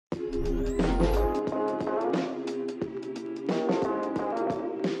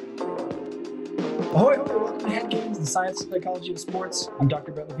Science and Psychology of Sports. I'm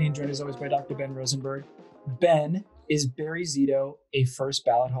Dr. Brett Levine, joined as always by Dr. Ben Rosenberg. Ben, is Barry Zito a first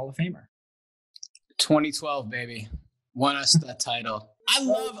ballot Hall of Famer? 2012, baby. Won us that title. I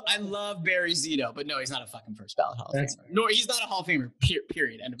love Barry Zito, but no, he's not a fucking first ballot Hall of Famer. Nor he's not a Hall of Famer,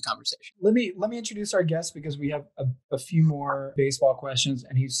 period. End of conversation. Let me introduce our guest because we have a few more baseball questions,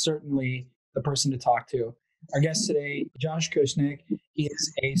 and he's certainly the person to talk to. Our guest today, Joshua Kusnick. He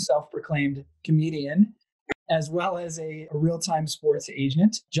is a self-proclaimed comedian as well as a real-time sports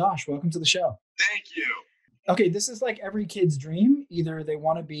agent. Josh, welcome to the show. Thank you. Okay, this is like every kid's dream. Either they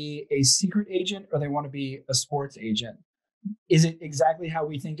want to be a secret agent or they want to be a sports agent. Is it exactly how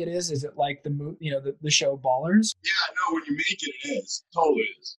we think it is? Is it like the show Ballers? Yeah, no, when you make it, it is. Totally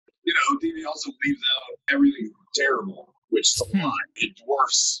is. TV also leaves out everything terrible, which is a lot. It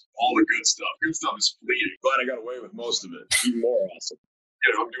dwarfs all the good stuff. Good stuff is fleeting. Glad I got away with most of it. Even more awesome.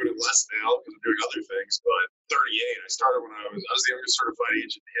 I'm doing it less now because I'm doing other things, but 38, I started when I was the youngest certified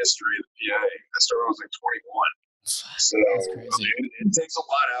agent in history of the PA. I started when I was like 21. So that's crazy. It takes a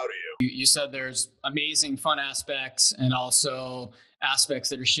lot out of you. You said there's amazing fun aspects and also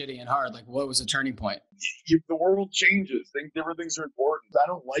aspects that are shitty and hard. Like, what was the turning point? The world changes. Different things are important. I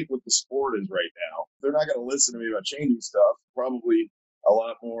don't like what the sport is right now. They're not going to listen to me about changing stuff. Probably a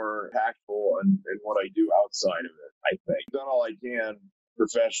lot more impactful in what I do outside of it, I think. I've done all I can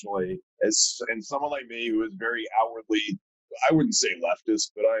professionally, and someone like me who is very outwardly, I wouldn't say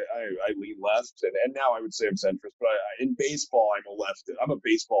leftist, but I lean left, and now I would say I'm centrist, but in baseball, I'm a leftist. I'm a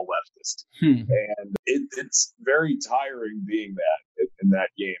baseball leftist. And it's very tiring being that in that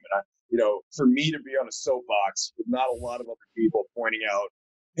game. And for me to be on a soapbox with not a lot of other people pointing out,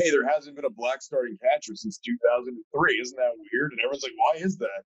 hey, there hasn't been a black starting catcher since 2003. Isn't that weird? And everyone's like, why is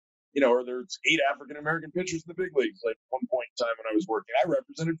that? Or there's 8 African-American pitchers in the big leagues. Like one point in time when I was working, I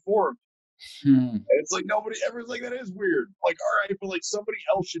represented 4 of them. And it's like everyone's like, that is weird. Like, all right, but like somebody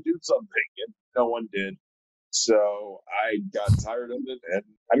else should do something. And no one did. So I got tired of it. And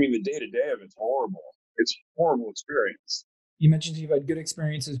I mean, the day-to-day of it's horrible. It's a horrible experience. You mentioned you've had good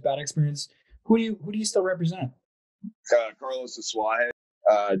experiences, bad experience. Who do you still represent? Carlos Asuaje.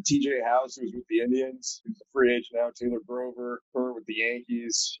 TJ House, who's with the Indians, who's a free agent now. Taylor Grover, with the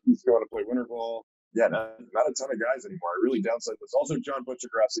Yankees. He's going to play winter ball. Yeah, not a ton of guys anymore. I really downside this. Also, John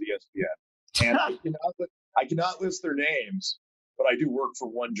Butchergrass at ESPN. And I cannot list their names, but I do work for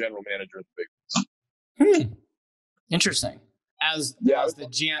one general manager at the big leagues. Interesting. As the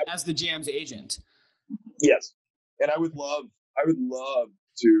GM's agent. Yes, and I would love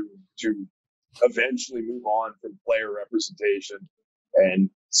to eventually move on from player representation and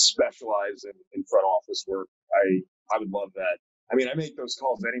specialize in front office work. I would love that. I mean, I make those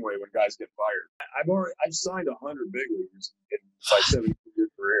calls anyway when guys get fired. I've signed 100 big leaguers in my 17-year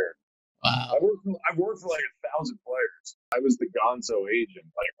career. Wow. I've worked for like 1,000 players. I was the Gonzo agent.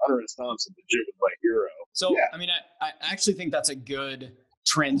 Like Hunter S. Thompson, the gym was my hero. So, yeah. I mean, I actually think that's a good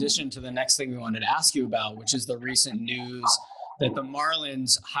transition to the next thing we wanted to ask you about, which is the recent news that the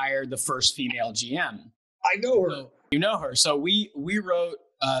Marlins hired the first female GM. I know her. So, you know her. So we wrote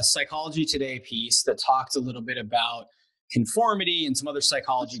a Psychology Today piece that talked a little bit about conformity and some other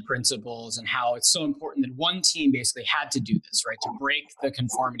psychology principles and how it's so important that one team basically had to do this, right, to break the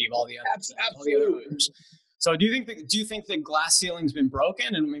conformity of all the other owners. So do you think the glass ceiling's been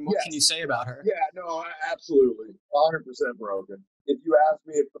broken? And I mean, what can you say about her? Yeah, no, absolutely. 100% broken. If you ask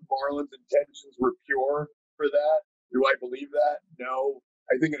me if the Marlins' intentions were pure for that, do I believe that? No.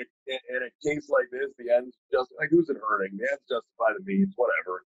 I think in a case like this, the ends just like who's it hurting? The ends justify the means,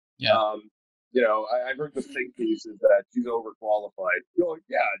 whatever. Yeah. I've heard the think piece is that she's overqualified. You're like,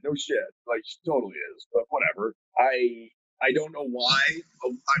 yeah, no shit. Like she totally is, but whatever. I don't know why.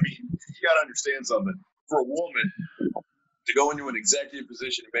 I mean, you got to understand something. For a woman to go into an executive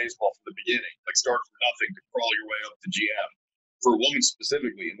position in baseball from the beginning, like start from nothing to crawl your way up to GM, for a woman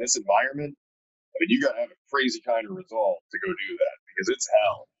specifically in this environment, I mean, you got to have a crazy kind of resolve to go do that because it's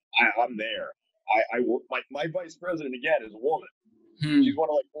hell. I'm there. I work. My vice president again is a woman. She's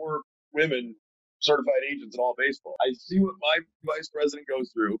one of like 4 women certified agents in all baseball. I see what my vice president goes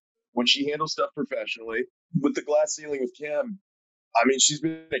through when she handles stuff professionally. With the glass ceiling with Kim, I mean, she's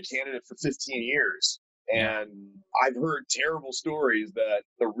been a candidate for 15 years. And I've heard terrible stories that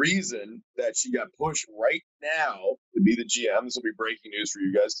the reason that she got pushed right now to be the GM, this will be breaking news for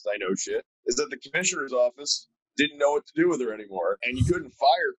you guys because I know shit, is that the commissioner's office didn't know what to do with her anymore. And you couldn't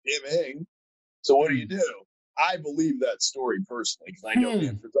fire Kim Ng. So what do? I believe that story personally because I know the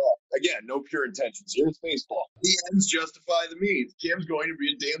answer's off. again, no pure intentions. Here's baseball. The ends justify the means. Kim's going to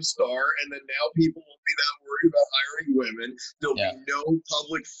be a damn star, and then now people won't be that worried about hiring women. There'll be no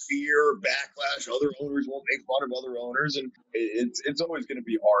public fear, backlash. Other owners won't make fun of other owners, and it's always going to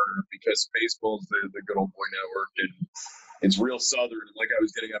be harder because baseball's the good old boy network, and it's real Southern. Like I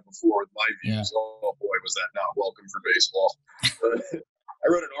was getting at before with my views. Oh boy, was that not welcome for baseball. I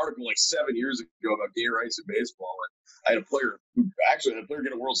wrote an article like 7 years ago about GlattyIce in baseball, and I had a player who actually had a player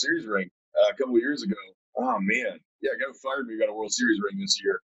get a World Series ring a couple of years ago. Oh man, yeah, a guy who fired me got a World Series ring this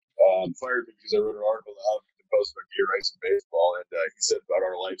year. Fired me because I wrote an article on the post about GlattyIce in baseball, and he said about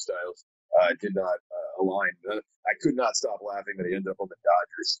our lifestyles did not align. I could not stop laughing that he ended up on the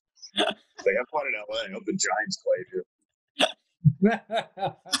Dodgers. Like, I'm fun in LA. I hope the Giants played you.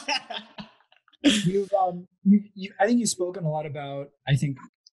 I think you've spoken a lot about, I think,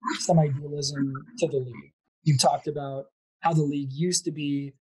 some idealism to the league. You've talked about how the league used to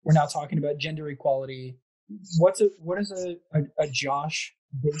be. We're now talking about gender equality. What does a Josh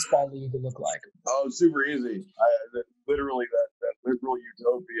baseball league look like? Oh, super easy. Literally, that liberal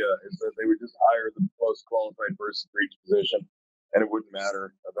utopia is that they would just hire the most qualified person for each position, and it wouldn't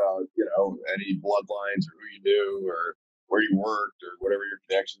matter about any bloodlines or who you knew or where you worked or whatever your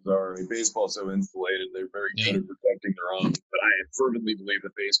connections are. I mean, baseball's so insulated; they're very good at protecting their own. But I fervently believe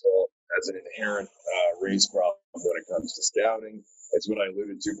that baseball has an inherent race problem when it comes to scouting. It's what I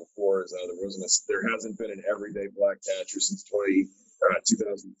alluded to before: is there hasn't been an everyday black catcher since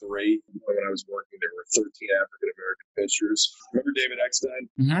 2003. When I was working, there were 13 African American pitchers. Remember David Eckstein?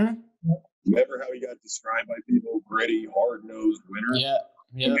 Mm-hmm. Remember how he got described by people, gritty, hard-nosed winner? Yeah.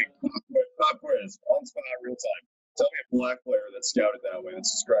 Okay, pop quiz, on spot, real time. Tell me a black player that's scouted that way,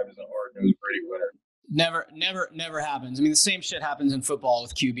 that's described as a hard-nosed, gritty winner. Never happens. I mean, the same shit happens in football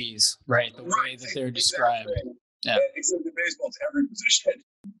with QBs, right? The way that they're described. Exactly. Yeah. Except in baseball, it's every position.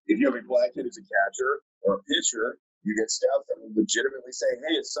 If you have a black kid who's a catcher or a pitcher, you get scouts that will legitimately say,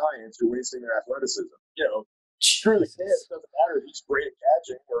 "Hey, it's science. You're wasting their athleticism." Sure, the kid, it doesn't matter if he's great at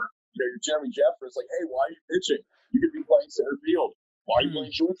catching, or you're Jeremy Jeffress. Like, hey, why are you pitching? You could be playing center field. Why are you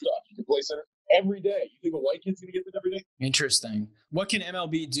playing shortstop? You can play center every day. You think a white kid's going to get that every day? Interesting. What can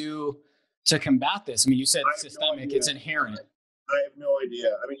MLB do to combat this? I mean, you said systemic. It's inherent. I have no idea.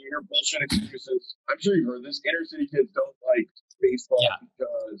 I mean, you hear bullshit excuses. I'm sure you've heard this. Inner city kids don't like baseball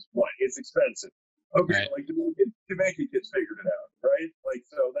because what? It's expensive. Okay, right. Like Jamaican kids figured it out, right? Like,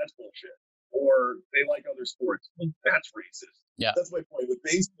 so that's bullshit. Or they like other sports. That's racist. Yeah. That's my point with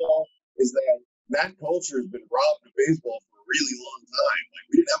baseball, is that culture has been robbed of baseball for a really long time. Like,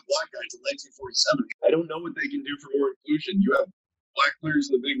 we didn't have black guys until 1947. I don't know what they can do for more inclusion. You have black players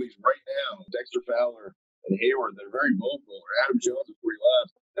in the big leagues right now, Dexter Fowler and Hayward, that are very vocal, or Adam Jones before he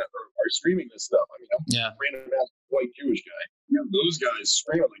left, that are streaming this stuff. I mean, I'm a random ass white Jewish guy. Those guys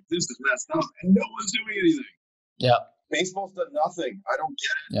scream like, "This is messed up," and no one's doing anything. Yeah. Baseball's done nothing. I don't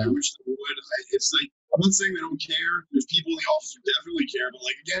get it. Yeah. I wish they would. It's like, I'm not saying they don't care. There's people in the office who definitely care, but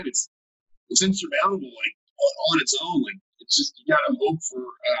like, again, it's insurmountable. Like, on its own, like, it's just, you gotta hope for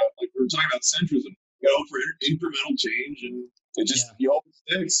like we were talking about centrism. You gotta hope for incremental change, and it just you hope it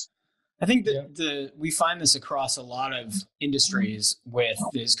sticks. I think that we find this across a lot of industries with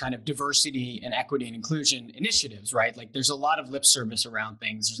this kind of diversity and equity and inclusion initiatives, right? Like, there's a lot of lip service around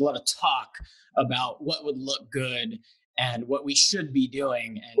things. There's a lot of talk about what would look good and what we should be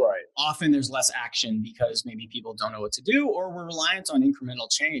doing. And often there's less action because maybe people don't know what to do, or we're reliant on incremental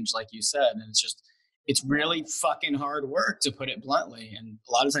change, like you said. And it's really fucking hard work, to put it bluntly. And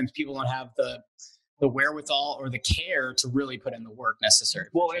a lot of times people don't have the wherewithal or the care to really put in the work necessary.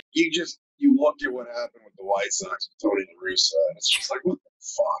 Well, you look at what happened with the White Sox with Tony La Russa, and it's just like, what the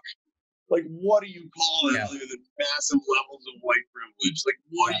fuck? Like, what do you call that other than massive levels of white privilege? Like,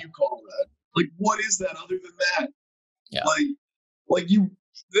 what do you call that? Like, what is that other than that? Yeah. Like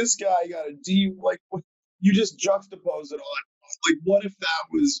this guy got a D. Like, what, you just juxtapose it on. Like, what if that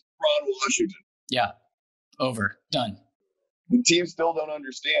was Ron Washington? Yeah. Over. Done. The team still don't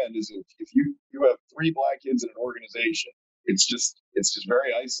understand is if you have 3 black kids in an organization, it's just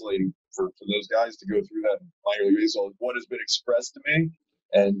very isolating for those guys to go through that minor league baseball. What has been expressed to me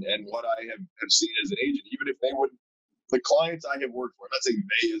and what I have seen as an agent, even if they wouldn't, the clients I have worked for, I'm not saying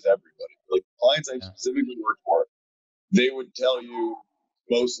they is everybody, like clients I specifically worked for, they would tell you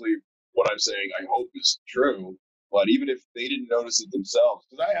mostly what I'm saying I hope is true. But even if they didn't notice it themselves,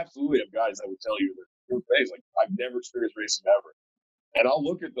 because I absolutely have guys that would tell you that your face, like, I've never experienced racism ever. And I'll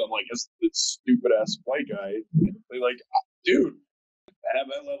look at them like, this stupid ass white guy. They're like, dude,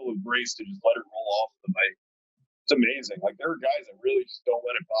 have that level of grace to just let it roll off the mic. It's amazing. Like, there are guys that really just don't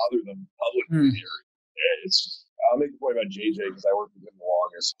let it bother them publicly here. It's just, I'll make the point about JJ because I worked with him the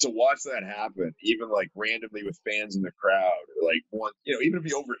longest. To watch that happen, even like randomly with fans in the crowd, or like one, even if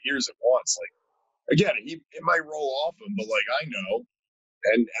he overhears it once, like again, it might roll off him, but like I know,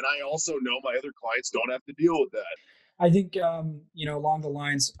 and I also know my other clients don't have to deal with that. I think, along the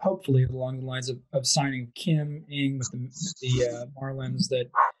lines, hopefully along the lines of signing Kim Ng with the Marlins, that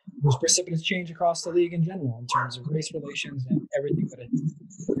there's precipitous change across the league in general in terms of race relations and everything that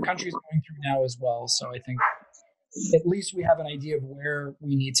the country's going through now as well. So I think at least we have an idea of where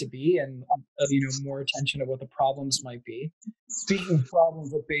we need to be and, more attention of what the problems might be. Speaking of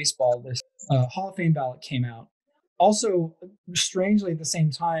problems with baseball, this Hall of Fame ballot came out. Also, strangely, at the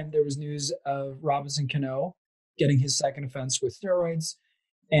same time, there was news of Robinson Cano getting his second offense with steroids,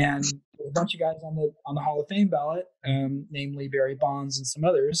 and a bunch of guys on the Hall of Fame ballot, namely Barry Bonds and some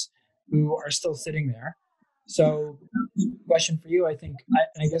others, who are still sitting there. So, question for you, I think,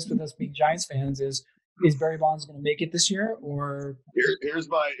 I guess with us being Giants fans, is Barry Bonds going to make it this year, or here's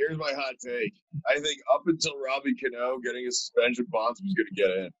my hot take. I think up until Robbie Cano getting a suspension, Bonds was going to get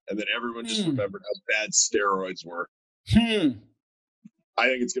in, and then everyone just remembered how bad steroids were. I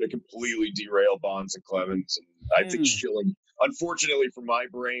think it's going to completely derail Bonds and Clemens, and I think Schilling. Unfortunately for my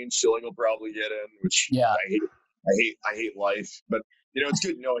brain, Schilling will probably get in, which I hate life. But it's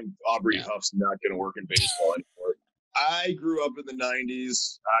good knowing Aubrey Huff's not going to work in baseball anymore. I grew up in the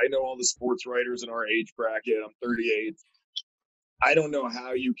 90s. I know all the sports writers in our age bracket. I'm 38. I don't know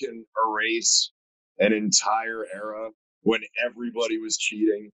how you can erase an entire era when everybody was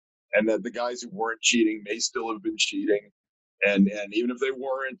cheating, and that the guys who weren't cheating may still have been cheating. And even if they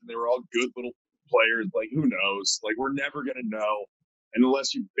weren't, and they were all good little players, like, who knows? Like, we're never going to know. And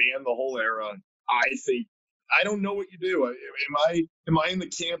unless you ban the whole era, I don't know what you do. Am I in the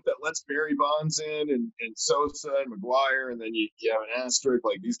camp that lets Barry Bonds in and Sosa and McGuire, and then you have an asterisk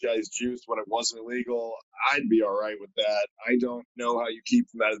like these guys juiced when it wasn't illegal? I'd be all right with that. I don't know how you keep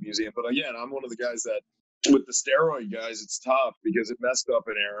them out of the museum. But again, I'm one of the guys that, with the steroid guys, it's tough because it messed up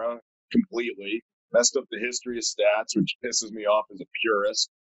an era completely. Messed up the history of stats, which pisses me off as a purist.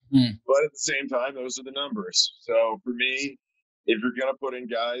 But at the same time, those are the numbers. So for me, if you're going to put in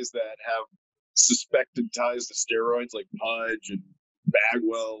guys that have suspected ties to steroids like Pudge and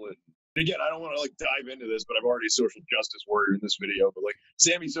Bagwell, and again, I don't want to dive into this, but I'm already a social justice warrior in this video. But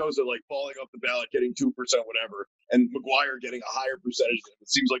Sammy Sosa falling off the ballot, getting 2%, whatever, and McGuire getting a higher percentage.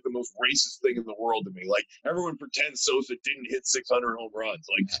 It seems like the most racist thing in the world to me. Everyone pretends Sosa didn't hit 600 home runs.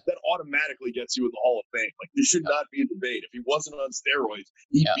 That automatically gets you in the Hall of Fame. There should not be a debate. If he wasn't on steroids,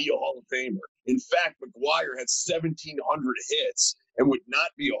 he'd be a Hall of Famer. In fact, McGuire had 1,700 hits and would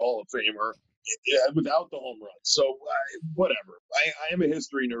not be a Hall of Famer without the home run. So whatever. I am a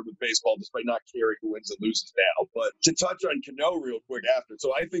history nerd with baseball, despite not caring who wins and loses now. But to touch on Cano real quick after,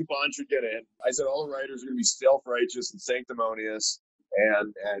 so I think Bond should get in. I said all the writers are going to be self-righteous and sanctimonious,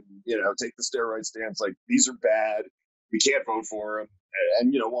 and take the steroid stance. These are bad. We can't vote for them.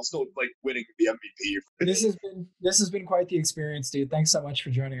 And while still winning the MVP. This has been quite the experience, dude. Thanks so much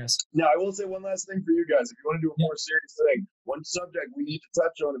for joining us. Now, I will say one last thing for you guys. If you want to do a more serious thing, one subject we need to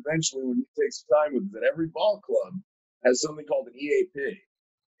touch on eventually when you take some time with is that every ball club has something called an EAP,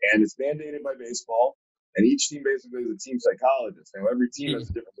 and it's mandated by baseball. And each team basically is a team psychologist. Now, every team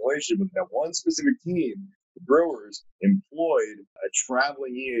has a different relationship with that. One specific team, the Brewers, employed a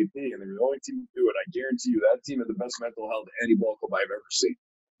traveling EAP, and they were the only team to do it. I guarantee you that team had the best mental health of any ball club I've ever seen.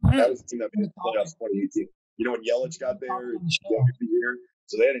 That was the team that made the playoffs 2018. When Yelich got there, the year,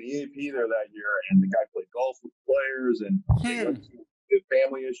 so they had an EAP there that year, and the guy played golf with the players, and the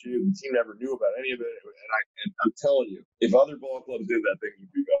family issue. The team never knew about any of it, and I'm telling you, if other ball clubs did that, thing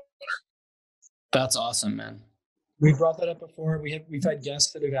would be better. That's awesome, man. We brought that up before. We've had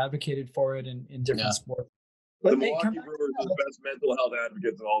guests that have advocated for it in different sports. But the Milwaukee Brewers are the best mental health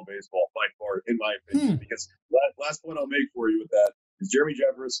advocates in all baseball by far, in my opinion. Because last point I'll make for you with that is Jeremy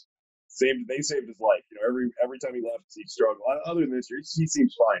Jeffress saved his life. Every time he left, he struggled. Other than this year, he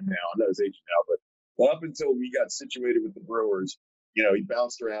seems fine now. I know his age now, but up until we got situated with the Brewers, he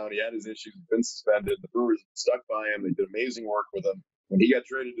bounced around. He had his issues, been suspended. The Brewers stuck by him. They did amazing work with him. When he got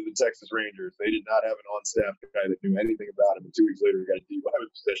traded to the Texas Rangers, they did not have an on-staff guy that knew anything about him. And 2 weeks later, he got a DUI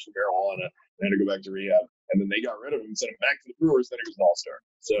with possession of marijuana and had to go back to rehab. And then they got rid of him and sent him back to the Brewers. Then he was an all-star.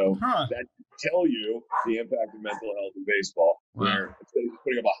 So that tell you the impact of mental health in baseball. Where instead of just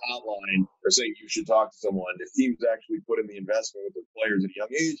putting up a hotline or saying you should talk to someone, if teams actually put in the investment with their players at a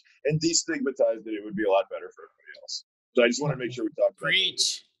young age and destigmatized it, it would be a lot better for everybody else. So I just want to make sure we talk about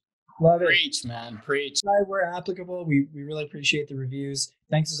Preach. Love it. Preach, man. Preach. We're applicable. We really appreciate the reviews.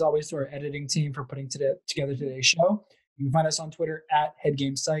 Thanks as always to our editing team for putting together today's show. You can find us on Twitter at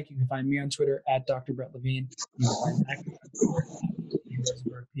HeadGamePsych. You can find me on Twitter at Dr. Brett Levine. You can find Mac on Twitter at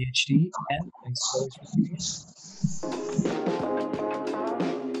Rosenberg PhD. And thanks as always for tuning in.